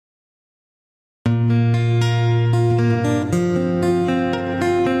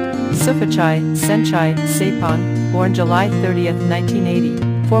Suphachai Saenchai Saepong, born July 30,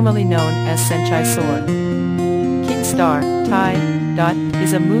 1980, formerly known as Saenchai Saor. King Star, Thai,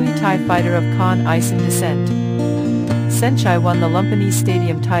 is a Muay Thai fighter of Khon Isan descent. Saenchai won the Lumpinee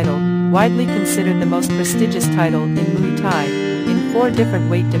Stadium title, widely considered the most prestigious title in Muay Thai, in 4 different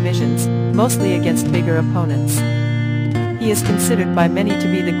weight divisions, mostly against bigger opponents. He is considered by many to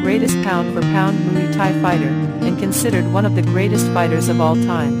be the greatest pound-for-pound Muay Thai fighter, and considered one of the greatest fighters of all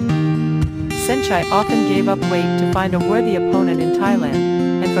time. Saenchai often gave up weight to find a worthy opponent in Thailand,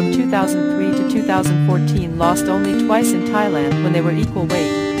 and from 2003 to 2014 lost only twice in Thailand when they were equal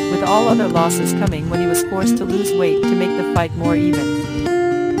weight, with all other losses coming when he was forced to lose weight to make the fight more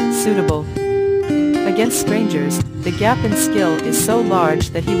even. Suitable. Against strangers, the gap in skill is so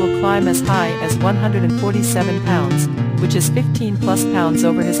large that he will climb as high as 147 pounds, which is 15 plus pounds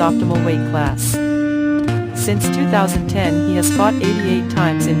over his optimal weight class. Since 2010 he has fought 88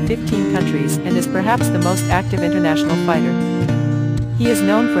 times in 15 countries and is perhaps the most active international fighter. He is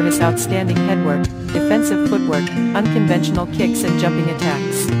known for his outstanding headwork, defensive footwork, unconventional kicks and jumping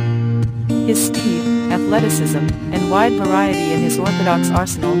attacks. His speed, athleticism, and wide variety in his orthodox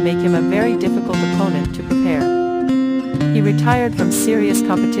arsenal make him a very difficult opponent to prepare. He retired from serious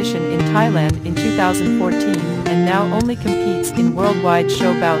competition in Thailand in 2014 and now only competes in worldwide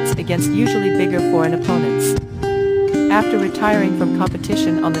show bouts against usually bigger foreign opponents. After retiring from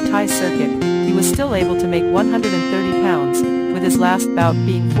competition on the Thai circuit, he was still able to make 130 pounds, with his last bout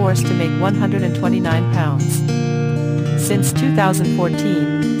being forced to make 129 pounds. Since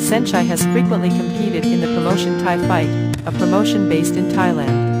 2014, Saenchai has frequently competed in the promotion Thai Fight, a promotion based in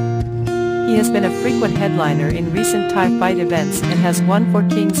Thailand. He has been a frequent headliner in recent Thai fight events and has won 4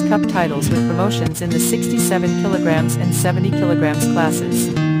 King's Cup titles with promotions in the 67 kg and 70 kg classes.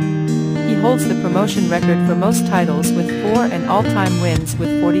 He holds the promotion record for most titles with 4 and all-time wins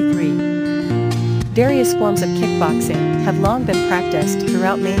with 43. Various forms of kickboxing have long been practiced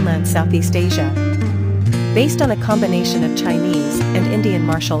throughout mainland Southeast Asia, based on a combination of Chinese and Indian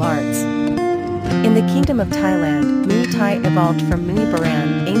martial arts. In the Kingdom of Thailand, Muay Thai evolved from Muay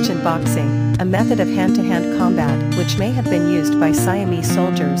Baran, ancient boxing, a method of hand-to-hand combat which may have been used by Siamese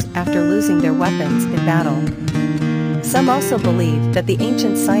soldiers after losing their weapons in battle. Some also believe that the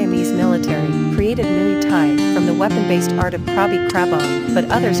ancient Siamese military created Muay Thai from the weapon-based art of Krabi Krabong, but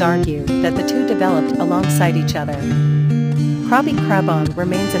others argue that the two developed alongside each other. Krabi Krabong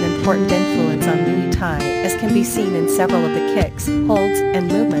remains an important influence on Muay Thai, as can be seen in several of the kicks, holds, and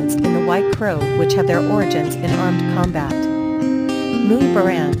movements in the White Crow which have their origins in armed combat. Muay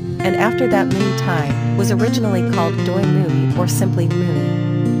Baran, and after that Muay Thai, was originally called Doi Muay or simply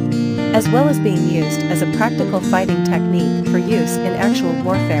Muay. As well as being used as a practical fighting technique for use in actual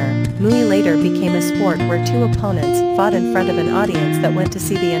warfare, Muay later became a sport where 2 opponents fought in front of an audience that went to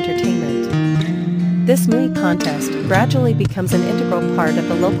see the entertainment. This Muay contest gradually becomes an integral part of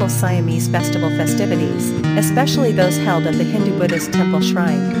the local Siamese festival festivities, especially those held at the Hindu-Buddhist temple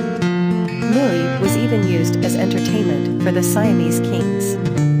shrine. Muay was even used as entertainment for the Siamese kings.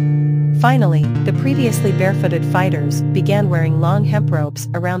 Finally, the previously barefooted fighters began wearing long hemp ropes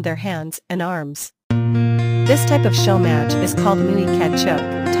around their hands and arms. This type of show match is called Muay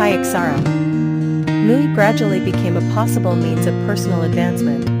Kachuk, Thai Iksara. Muay gradually became a possible means of personal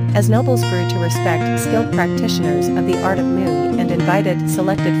advancement, as nobles grew to respect skilled practitioners of the art of Muay and invited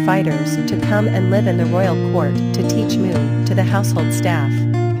selected fighters to come and live in the royal court to teach Muay to the household staff.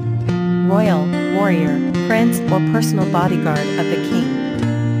 Royal, warrior, prince or personal bodyguard of the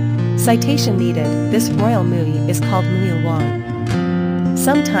king. Citation needed, this royal Muay is called Muay Luang.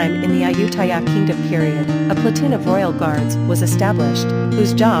 Sometime in the Ayutthaya kingdom period, a platoon of royal guards was established,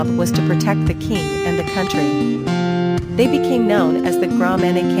 whose job was to protect the king and the country. They became known as the Gram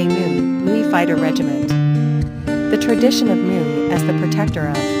Nak Muay, Muay Fighter Regiment. The tradition of Muay as the protector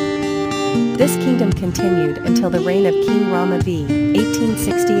of this kingdom continued until the reign of King Rama V,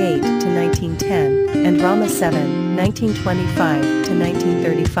 1868 to 1910, and Rama VII, 1925 to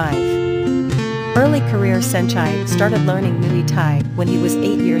 1935. Early career Saenchai started learning Muay Thai when he was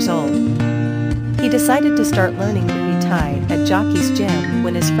 8 years old. He decided to start learning Muay Thai at Jockey's Gym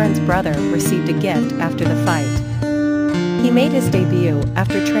when his friend's brother received a gift after the fight. He made his debut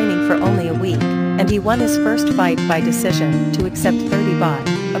after training for only a week, and he won his first fight by decision to accept 30 baht,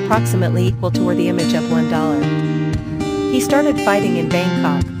 approximately equal to or the image of $1. He started fighting in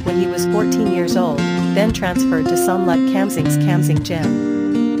Bangkok when he was 14 years old, then transferred to Somlut Kamsing's Kamsing Gym.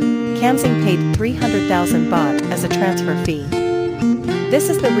 Kamsing paid 300,000 baht as a transfer fee. This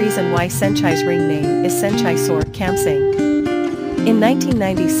is the reason why Saenchai's ring name is Saenchai Saor Kamsing. In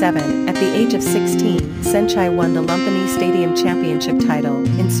 1997, at the age of 16, Saenchai won the Lumpinee Stadium championship title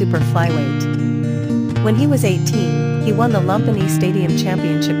in super flyweight. When he was 18, he won the Lumpinee Stadium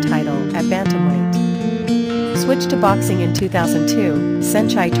championship title at bantamweight. Switched to boxing in 2002,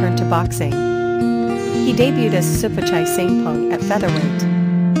 Saenchai turned to boxing. He debuted as Suphachai Saenchai at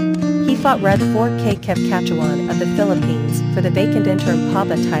featherweight. He fought Red 4K Kev Kachawan of the Philippines for the vacant interim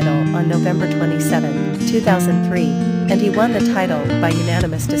PABA title on November 27, 2003, and he won the title by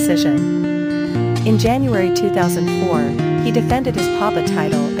unanimous decision. In January 2004, he defended his PABA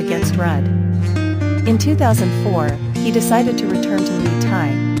title against Rudd. In 2004, he decided to return to Muay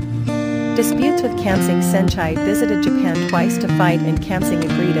Thai. Disputes with Khamsing Saenchai visited Japan twice to fight and Khamsing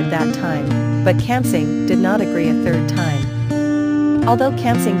agreed at that time, but Khamsing did not agree a third time. Although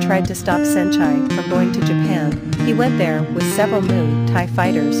Khamsing tried to stop Saenchai from going to Japan, he went there with several Muay Thai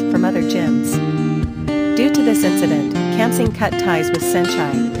fighters from other gyms. Due to this incident, Khamsing cut ties with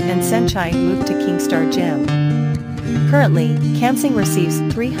Saenchai, and Saenchai moved to Kingstar Gym. Currently, Khamsing receives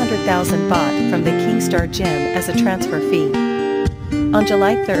 300,000 baht from the Kingstar Gym as a transfer fee. On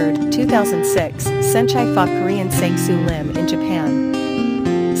July 3, 2006, Saenchai fought Korean Sang-Soo Lim in Japan.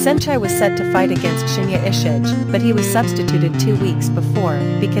 Saenchai was set to fight against Shinya Ishij, but he was substituted 2 weeks before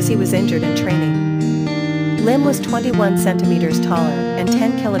because he was injured in training. Lim was 21 centimeters taller and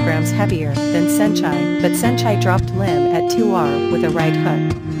 10 kilograms heavier than Saenchai, but Saenchai dropped Lim at 2R with a right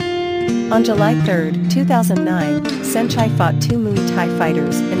hook. On July 3, 2009, Saenchai fought 2 Muay Thai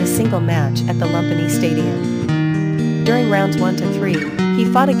fighters in a single match at the Lumpinee Stadium. During rounds 1 to 3, he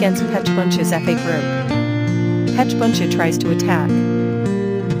fought against Pechbuncha's FA group. Pechbuncha tries to attack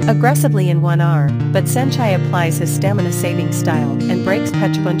aggressively in 1R, but Saenchai applies his stamina-saving style and breaks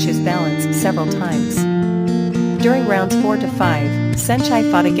Pechbuncha's balance several times. During rounds 4 to 5, Saenchai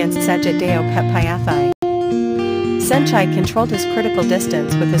fought against Sajideo Petpayathai. Saenchai controlled his critical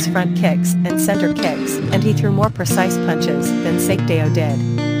distance with his front kicks and center kicks, and he threw more precise punches than Sajideo did.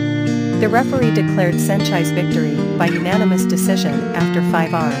 The referee declared Saenchai's victory by unanimous decision after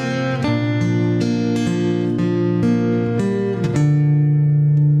 5R.